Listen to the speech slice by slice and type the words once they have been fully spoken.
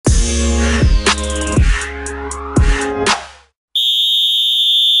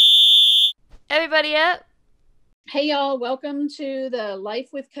everybody up. Hey, y'all. Welcome to the Life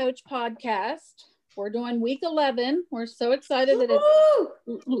with Coach podcast. We're doing week 11. We're so excited that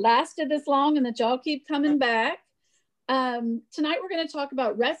it lasted this long and that y'all keep coming back. Tonight, we're going to talk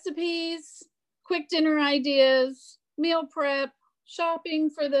about recipes, quick dinner ideas, meal prep,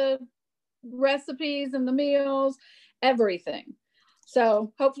 shopping for the recipes and the meals, everything.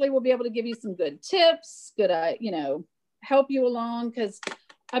 So hopefully we'll be able to give you some good tips, help you along, because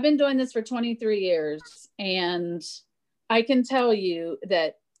I've been doing this for 23 years and I can tell you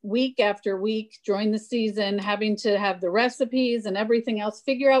that week after week during the season, having to have the recipes and everything else,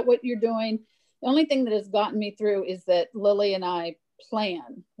 figure out what you're doing. The only thing that has gotten me through is that Lily and I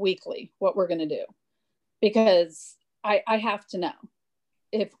plan weekly what we're going to do, because I have to know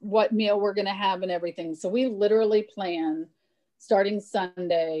what meal we're going to have and everything. So we literally plan starting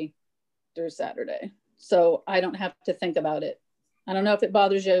Sunday through Saturday. So I don't have to think about it. I don't know if it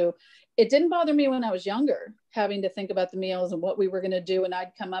bothers you. It didn't bother me when I was younger, having to think about the meals and what we were going to do, and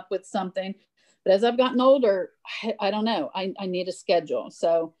I'd come up with something. But as I've gotten older, I don't know. I need a schedule.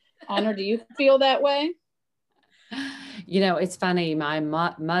 So, Honor, do you feel that way? It's funny. My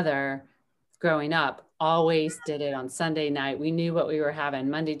mother growing up always did it on Sunday night. We knew what we were having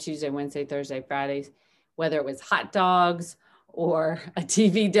Monday, Tuesday, Wednesday, Thursday, Fridays, whether it was hot dogs or a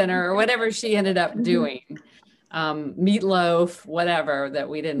TV dinner or whatever she ended up doing. Meatloaf, whatever that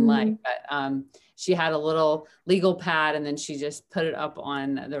we didn't like, but she had a little legal pad and then she just put it up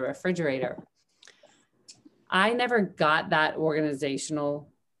on the refrigerator. I never got that organizational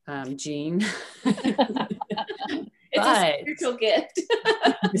gene. It's a spiritual gift.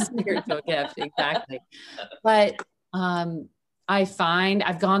 A spiritual gift, exactly. But I find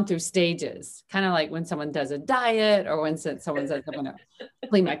I've gone through stages, kind of like when someone does a diet or when someone says, I'm going to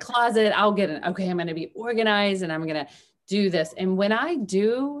clean my closet, I'll get I'm going to be organized and I'm going to do this. And when I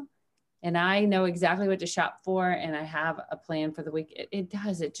do, and I know exactly what to shop for and I have a plan for the week, it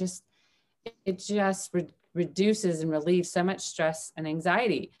just reduces and relieves so much stress and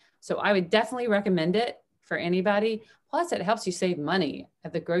anxiety. So I would definitely recommend it for anybody. Plus it helps you save money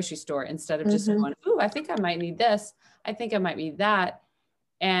at the grocery store instead of just going, ooh, I think I might need this. I think I might need that.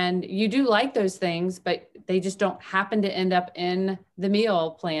 And you do like those things, but they just don't happen to end up in the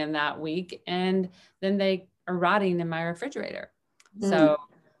meal plan that week. And then they are rotting in my refrigerator. So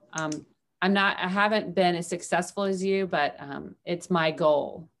I haven't been as successful as you, but it's my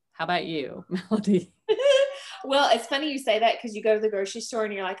goal. How about you, Melody? Well, it's funny you say that because you go to the grocery store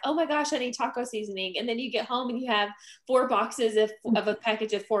and you're like, oh my gosh, I need taco seasoning. And then you get home and you have 4 boxes of a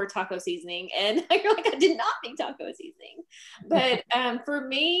package of 4 taco seasoning. And you're like, I did not need taco seasoning. But for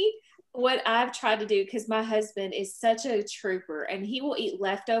me, what I've tried to do, because my husband is such a trooper and he will eat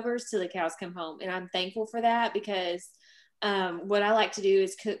leftovers till the cows come home. And I'm thankful for that, because what I like to do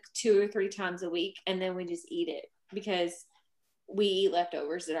is cook 2 or 3 times a week and then we just eat it because we eat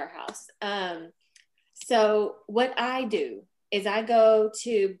leftovers at our house. So what I do is I go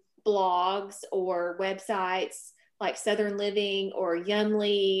to blogs or websites like Southern Living or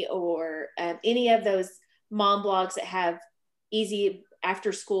Yumly or any of those mom blogs that have easy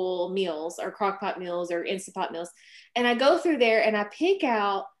after school meals or crockpot meals or Instant Pot meals. And I go through there and I pick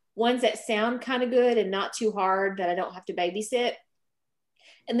out ones that sound kind of good and not too hard that I don't have to babysit.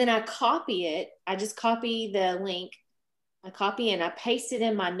 And then I copy it. I just copy the link. I copy and I paste it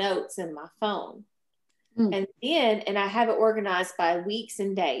in my notes in my phone. And I have it organized by weeks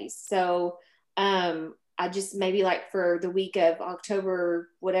and days. So I just maybe like for the week of October,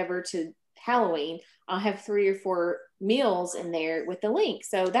 whatever to Halloween, I'll have 3 or 4 meals in there with the link.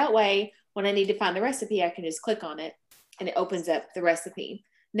 So that way, when I need to find the recipe, I can just click on it and it opens up the recipe.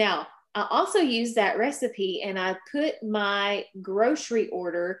 Now, I also use that recipe and I put my grocery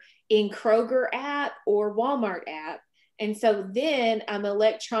order in Kroger app or Walmart app. And so then I'm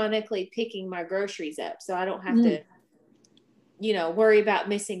electronically picking my groceries up. So I don't have to, worry about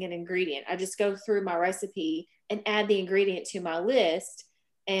missing an ingredient. I just go through my recipe and add the ingredient to my list.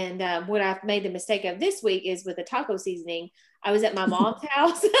 And what I've made the mistake of this week is with the taco seasoning. I was at my mom's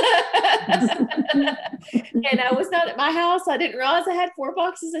house and I was not at my house. I didn't realize I had 4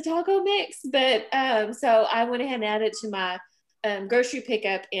 boxes of taco mix, but so I went ahead and added it to my grocery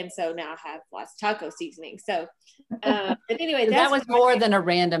pickup. And so now I have lots of taco seasoning. So, but anyway, that was more than a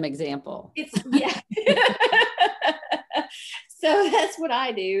random example. Yeah. So that's what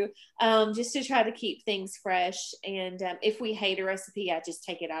I do, just to try to keep things fresh. And if we hate a recipe, I just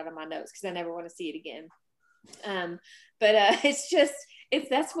take it out of my notes because I never want to see it again. But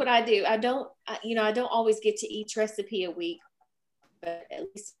that's what I do. I don't always get to each recipe a week, but at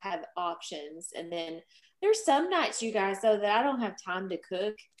least have options. And then there's some nights, you guys, though, that I don't have time to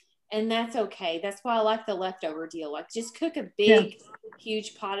cook. And that's okay. That's why I like the leftover deal. Like just cook a big,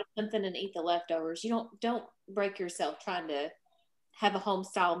 huge pot of something and eat the leftovers. You don't break yourself trying to have a home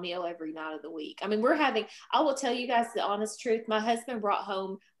style meal every night of the week. I mean, I will tell you guys the honest truth. My husband brought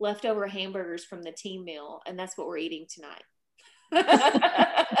home leftover hamburgers from the team meal, and that's what we're eating tonight.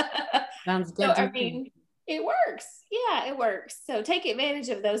 Sounds good. So, I mean, it works. Yeah, it works. So take advantage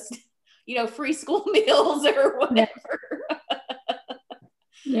of those, free school meals or whatever.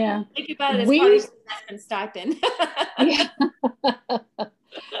 Yeah. Think about it as part of your stipend. Yeah.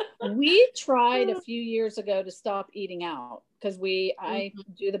 We tried a few years ago to stop eating out because I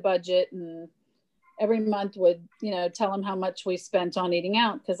do the budget and every month would, tell them how much we spent on eating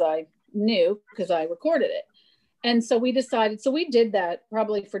out because I recorded it. And so we decided, so we did that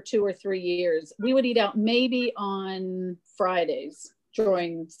probably for 2 or 3 years. We would eat out maybe on Fridays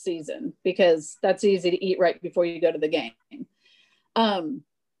during season because that's easy to eat right before you go to the game.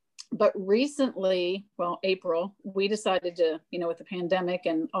 But recently, April, we decided to, with the pandemic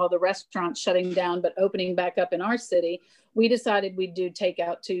and all the restaurants shutting down, but opening back up in our city, we decided we'd do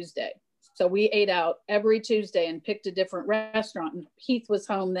takeout Tuesday. So we ate out every Tuesday and picked a different restaurant. And Heath was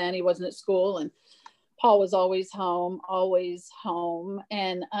home then, he wasn't at school. And Paul was always home.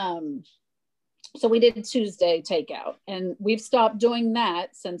 And so we did Tuesday takeout. And we've stopped doing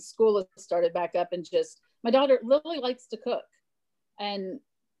that since school has started back up. And my daughter Lily likes to cook. And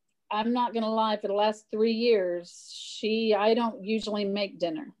I'm not going to lie, for the last 3 years, I don't usually make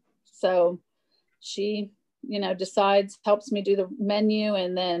dinner. So she, decides, helps me do the menu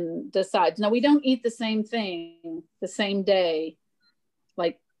and then decides. Now, we don't eat the same thing the same day.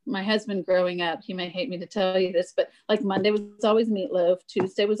 Like my husband growing up, he may hate me to tell you this, but like Monday was always meatloaf.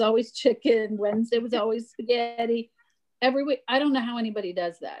 Tuesday was always chicken. Wednesday was always spaghetti. Every week. I don't know how anybody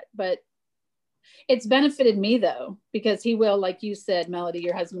does that, but it's benefited me though, because he will, like you said, Melody,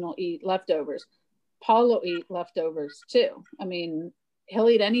 your husband will eat leftovers. Paul will eat leftovers too. I mean, he'll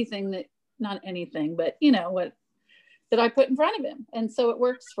eat anything not anything, but what that I put in front of him. And so it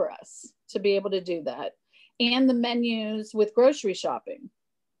works for us to be able to do that. And the menus with grocery shopping.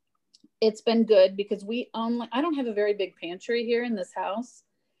 It's been good because I don't have a very big pantry here in this house.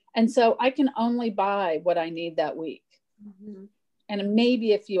 And so I can only buy what I need that week. Mm-hmm. And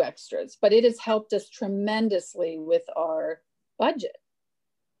maybe a few extras, but it has helped us tremendously with our budget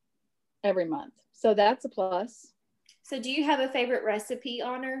every month. So that's a plus. So do you have a favorite recipe,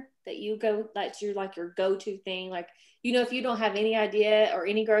 Honor, that's your go-to thing? Like, if you don't have any idea or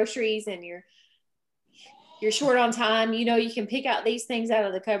any groceries and you're short on time, you can pick out these things out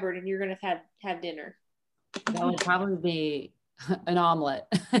of the cupboard and you're going to have dinner. That would probably be an omelet.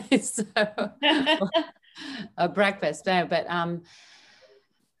 So, a breakfast. No, but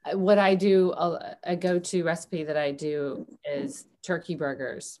what I do, a go-to recipe that I do is turkey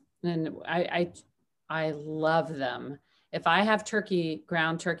burgers, and I love them. If I have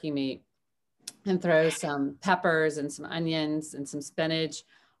ground turkey meat, and throw some peppers and some onions and some spinach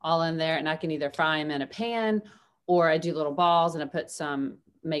all in there, and I can either fry them in a pan or I do little balls and I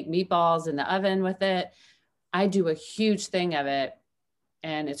make meatballs in the oven with it. I do a huge thing of it,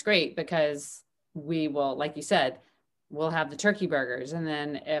 and it's great because we will, like you said, we'll have the turkey burgers. And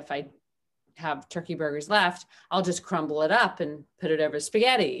then if I have turkey burgers left, I'll just crumble it up and put it over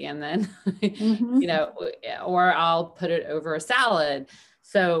spaghetti. And then, or I'll put it over a salad.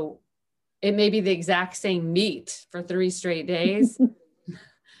 So it may be the exact same meat for 3 straight days,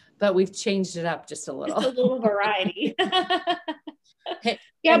 but we've changed it up just a little. Just a little variety.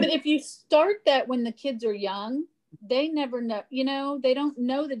 Yeah, but if you start that when the kids are young, they never know, they don't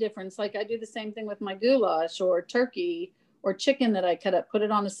know the difference. Like I do the same thing with my goulash or turkey or chicken that I cut up, put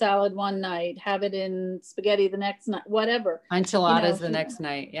it on a salad one night, have it in spaghetti the next night, whatever. Enchiladas the next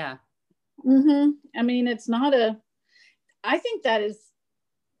night. Yeah. Mm-hmm. I mean, I think that is,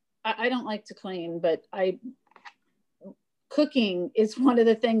 I don't like to clean, but cooking is one of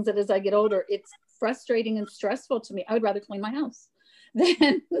the things that as I get older, it's frustrating and stressful to me. I would rather clean my house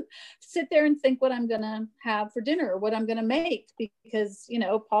than sit there and think what I'm going to have for dinner or what I'm going to make, because,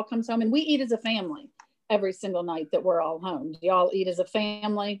 Paul comes home and we eat as a family every single night that we're all home. Do y'all eat as a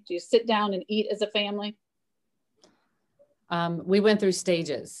family? Do you sit down and eat as a family? We went through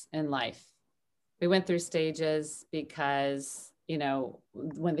stages in life. We went through stages because,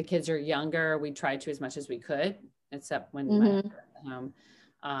 when the kids are younger, we tried to as much as we could, except when my husband was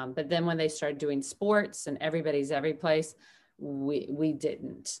home. But then when they started doing sports and everybody's every place, we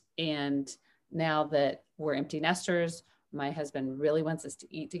didn't. And now that we're empty nesters, my husband really wants us to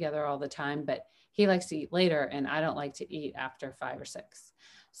eat together all the time, but he likes to eat later and I don't like to eat after 5 or 6.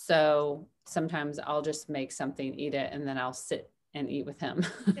 So sometimes I'll just make something, eat it, and then I'll sit and eat with him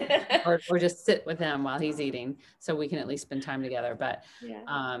or just sit with him while he's eating so we can at least spend time together. But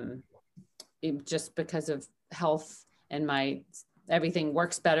just because of health and everything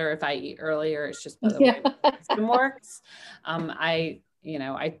works better if I eat earlier. It's just the way the system works. But I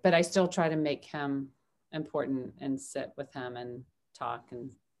still try to make him important and sit with him and talk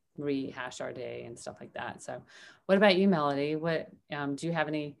and rehash our day and stuff like that. So what about you, Melody? What, do you have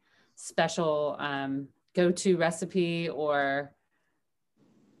any special go-to recipe or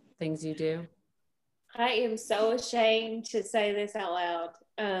things you do? I am so ashamed to say this out loud.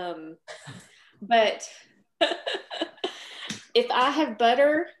 But if I have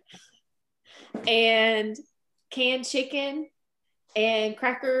butter and canned chicken and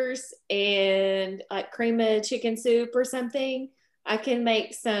crackers and like cream of chicken soup or something, I can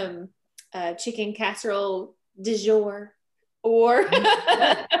make some chicken casserole du jour. Or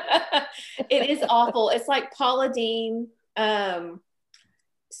it is awful. It's like Paula Deen /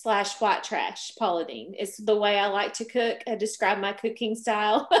 white trash. Paula Deen. It's the way I like to cook. I describe my cooking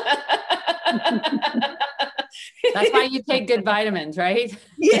style. That's why you take good vitamins, right?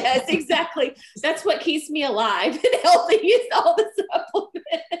 Yes, exactly. That's what keeps me alive and healthy is all the supplements.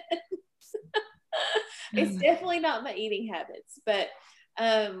 It's definitely not my eating habits, but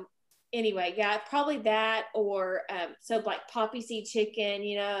anyway, yeah, probably that, or so like poppy seed chicken,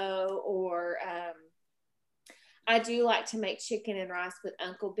 or I do like to make chicken and rice with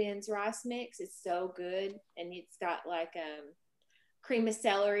Uncle Ben's rice mix. It's so good, and it's got like cream of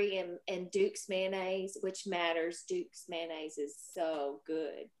celery and Duke's mayonnaise, which matters. Duke's mayonnaise is so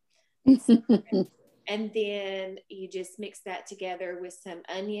good. And then you just mix that together with some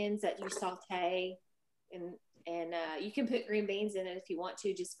onions that you saute, and you can put green beans in it if you want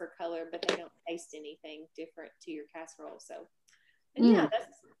to, just for color, but they don't taste anything different to your casserole. So, and yeah,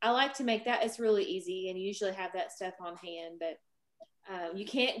 I like to make that. It's really easy, and you usually have that stuff on hand. But you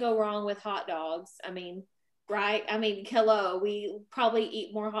can't go wrong with hot dogs. I mean, right? I mean, hello, we probably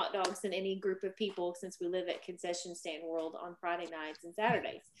eat more hot dogs than any group of people since we live at Concession Stand World on Friday nights and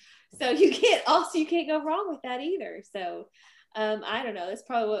Saturdays. So you can't go wrong with that either. So I don't know. That's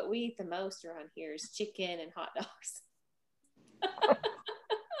probably what we eat the most around here is chicken and hot dogs.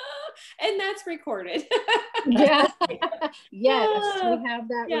 And that's recorded. Yeah. Yes, we have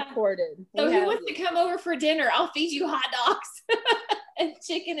that recorded. So who wants to come over for dinner? I'll feed you hot dogs and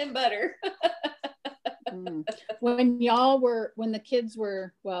chicken and butter. When the kids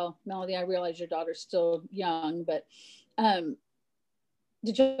were, well, Melody, I realize your daughter's still young, but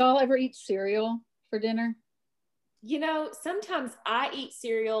did y'all ever eat cereal for dinner? Sometimes I eat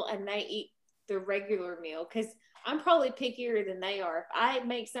cereal and they eat the regular meal because I'm probably pickier than they are. If I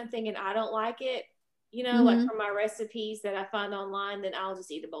make something and I don't like it, like from my recipes that I find online, then I'll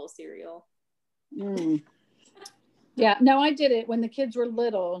just eat a bowl of cereal. Yeah, no, I did it when the kids were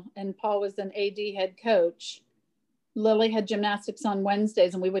little and Paul was an AD head coach. Lily had gymnastics on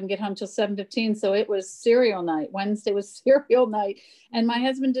Wednesdays and we wouldn't get home till 7:15. So it was cereal night. Wednesday was cereal night. And my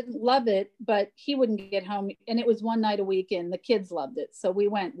husband didn't love it, but he wouldn't get home. And it was one night a week and the kids loved it. So we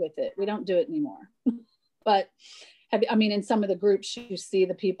went with it. We don't do it anymore. But in some of the groups you see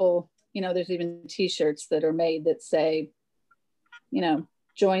the people, there's even t-shirts that are made that say,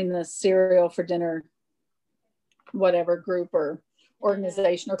 join the cereal for dinner, whatever group or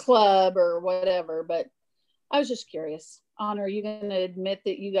organization or club or whatever. But I was just curious. Anna, are you going to admit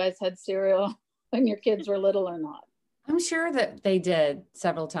that you guys had cereal when your kids were little or not? I'm sure that they did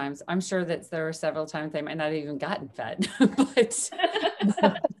several times. I'm sure that there were several times they might not have even gotten fed, but it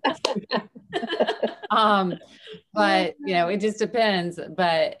just depends.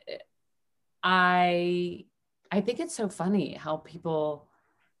 But I think it's so funny how people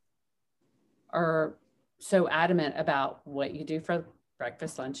are so adamant about what you do for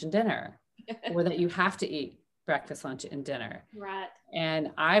breakfast, lunch, and dinner, or that you have to eat breakfast, lunch, and dinner. Right.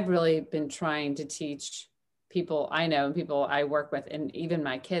 And I've really been trying to teach people I know and people I work with, and even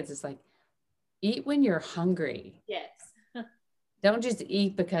my kids, it's like, eat when you're hungry. Yes. Don't just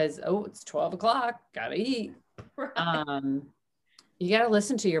eat because, it's 12 o'clock, gotta eat. Right. You gotta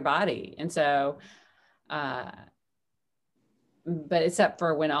listen to your body. And so, but except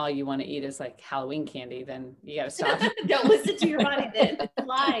for when all you want to eat is like Halloween candy, then you gotta stop. Don't listen to your body then. It's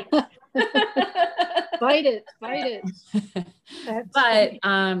lying. Fight it. But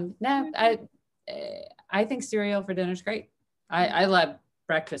no, I think cereal for dinner is great. I love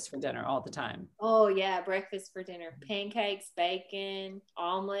breakfast for dinner all the time. Oh yeah, breakfast for dinner: pancakes, bacon,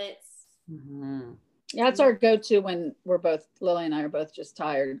 omelets. Mm-hmm. Yeah, that's our go-to when Lily and I are both just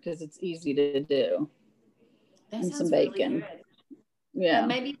tired because it's easy to do. That and sounds some bacon. Really good. Yeah. And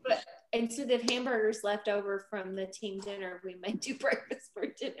maybe put instead of hamburgers left over from the team dinner, we might do breakfast for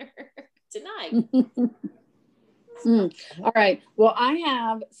dinner tonight. All right. Well, I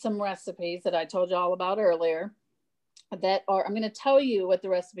have some recipes that I told you all about earlier that are, I'm going to tell you what the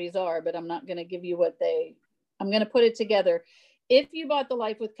recipes are, but I'm not going to give you I'm going to put it together. If you bought the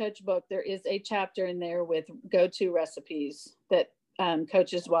Life with Coach book, there is a chapter in there with go-to recipes that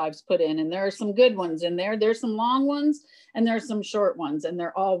coaches' wives put in. And there are some good ones in there. There's some long ones and there's some short ones, and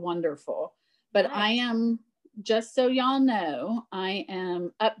they're all wonderful. But nice. I am, just so y'all know, I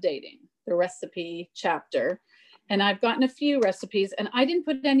am updating the recipe chapter. And I've gotten a few recipes, and I didn't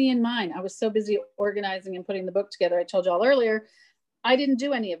put any in mine. I was so busy organizing and putting the book together. I told y'all earlier, I didn't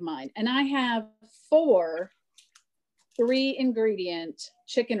do any of mine. And I have 4 3-ingredient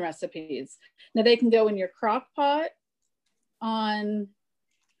chicken recipes. Now they can go in your crock pot on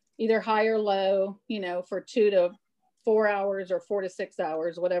either high or low, for 2 to 4 hours or 4 to 6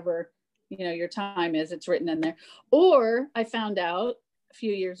 hours, whatever, your time is, it's written in there. Or I found out a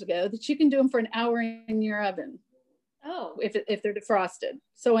few years ago that you can do them for an hour in your oven. Oh, if they're defrosted.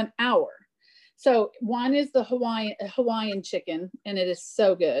 So an hour. So one is the Hawaiian chicken, and it is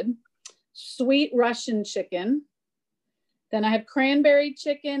so good. Sweet Russian chicken. Then I have cranberry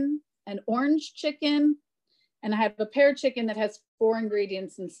chicken, an orange chicken, and I have a pear chicken that has 4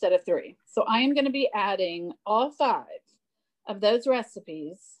 ingredients instead of 3. So I am going to be adding all 5 of those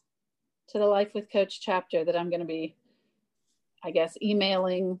recipes to the Life with Coach chapter that I'm going to be, I guess,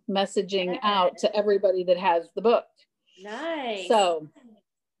 emailing, messaging out to everybody that has the book. Nice. So,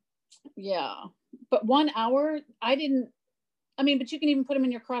 yeah. But 1 hour, but you can even put them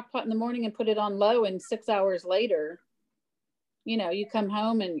in your crock pot in the morning and put it on low, and 6 hours later, you come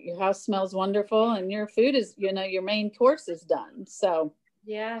home and your house smells wonderful and your food is, your main course is done. So,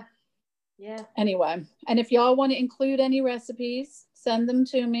 yeah. Anyway, and if y'all want to include any recipes, send them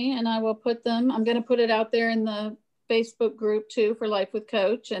to me and I will put them. I'm going to put it out there in the Facebook group too for Life with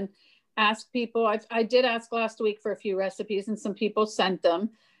Coach, and ask people. I did ask last week for a few recipes and some people sent them.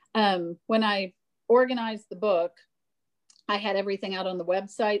 When I organized the book, I had everything out on the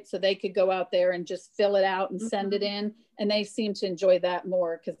website so they could go out there and just fill it out and send it in. And they seem to enjoy that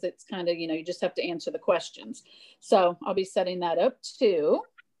more because it's kind of, you just have to answer the questions. So I'll be setting that up too.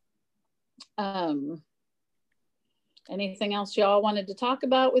 Anything else y'all wanted to talk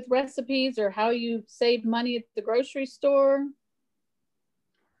about with recipes or how you save money at the grocery store?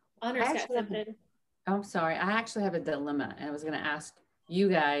 Honor's got something. I'm sorry. I actually have a dilemma, and I was going to ask you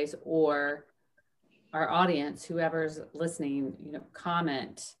guys or our audience, whoever's listening,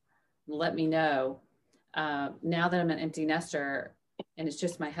 comment, let me know. Now that I'm an empty nester and it's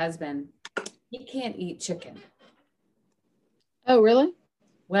just my husband, he can't eat chicken. Oh, really?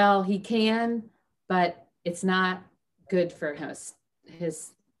 Well, he can, but it's not good for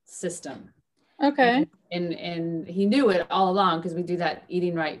his system. Okay. And he knew it all along because we do that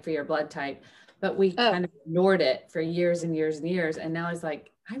eating right for your blood type, but we kind of ignored it for years and years and years. And now he's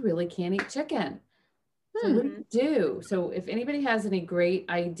like, I really can't eat chicken. So what do you do? So if anybody has any great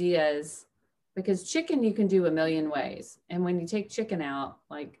ideas, because chicken you can do a million ways. And when you take chicken out,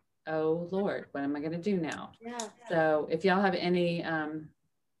 like, oh Lord, what am I going to do now? Yeah. So if y'all have any, and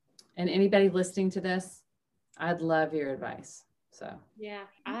anybody listening to this, I'd love your advice. So yeah,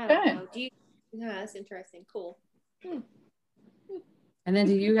 I don't know. Yeah, that's interesting. Cool. And then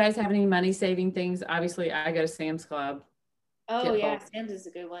do you guys have any money saving things? Obviously I go to Sam's Club. Oh yeah, Sam's is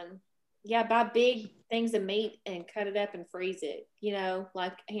a good one. Yeah, buy big things of meat and cut it up and freeze it,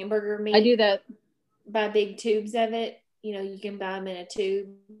 like hamburger meat. I do that. Buy big tubes of it. You can buy them in a tube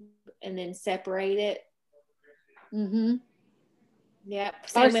and then separate it. Mm-hmm. Yeah.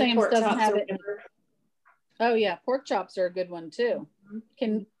 Our Sam's doesn't have it. Oh yeah, pork chops are a good one too.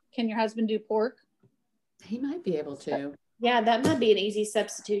 Can your husband do pork? He might be able to. Yeah, that might be an easy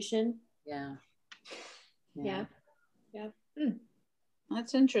substitution. Yeah.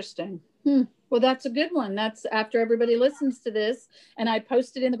 That's interesting. Well, that's a good one. That's after everybody listens to this and I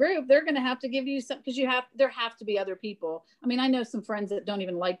post it in the group, they're going to have to give you some, because there have to be other people. I mean, I know some friends that don't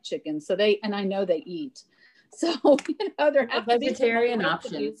even like chicken, and I know they eat. So, there have to be vegetarian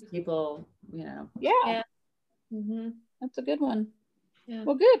options. People, Yeah. Mm-hmm. That's a good one. Yeah.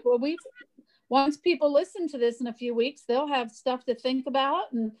 Well, good. Well, once people listen to this in a few weeks, they'll have stuff to think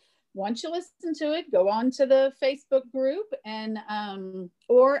about. And once you listen to it, go on to the Facebook group and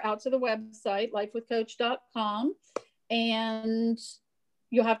or out to the website, lifewithcoach.com, and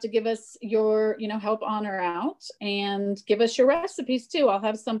you'll have to give us your, help Honor out and give us your recipes too. I'll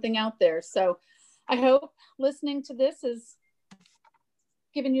have something out there. So I hope listening to this is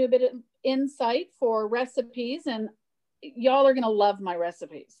giving you a bit of insight for recipes, and y'all are going to love my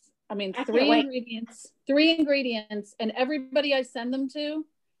recipes. I mean, I three ingredients, and everybody I send them to,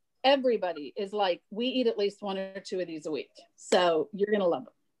 everybody is like, we eat at least 1 or 2 of these a week. So you're going to love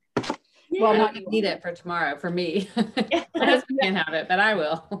them. Yeah. Well, not need it for tomorrow for me. My husband can't have it, but I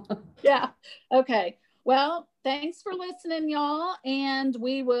will. Yeah. Okay. Well, thanks for listening, y'all. And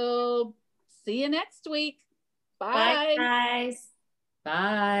we will see you next week. Bye. Bye,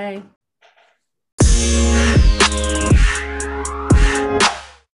 guys. Bye.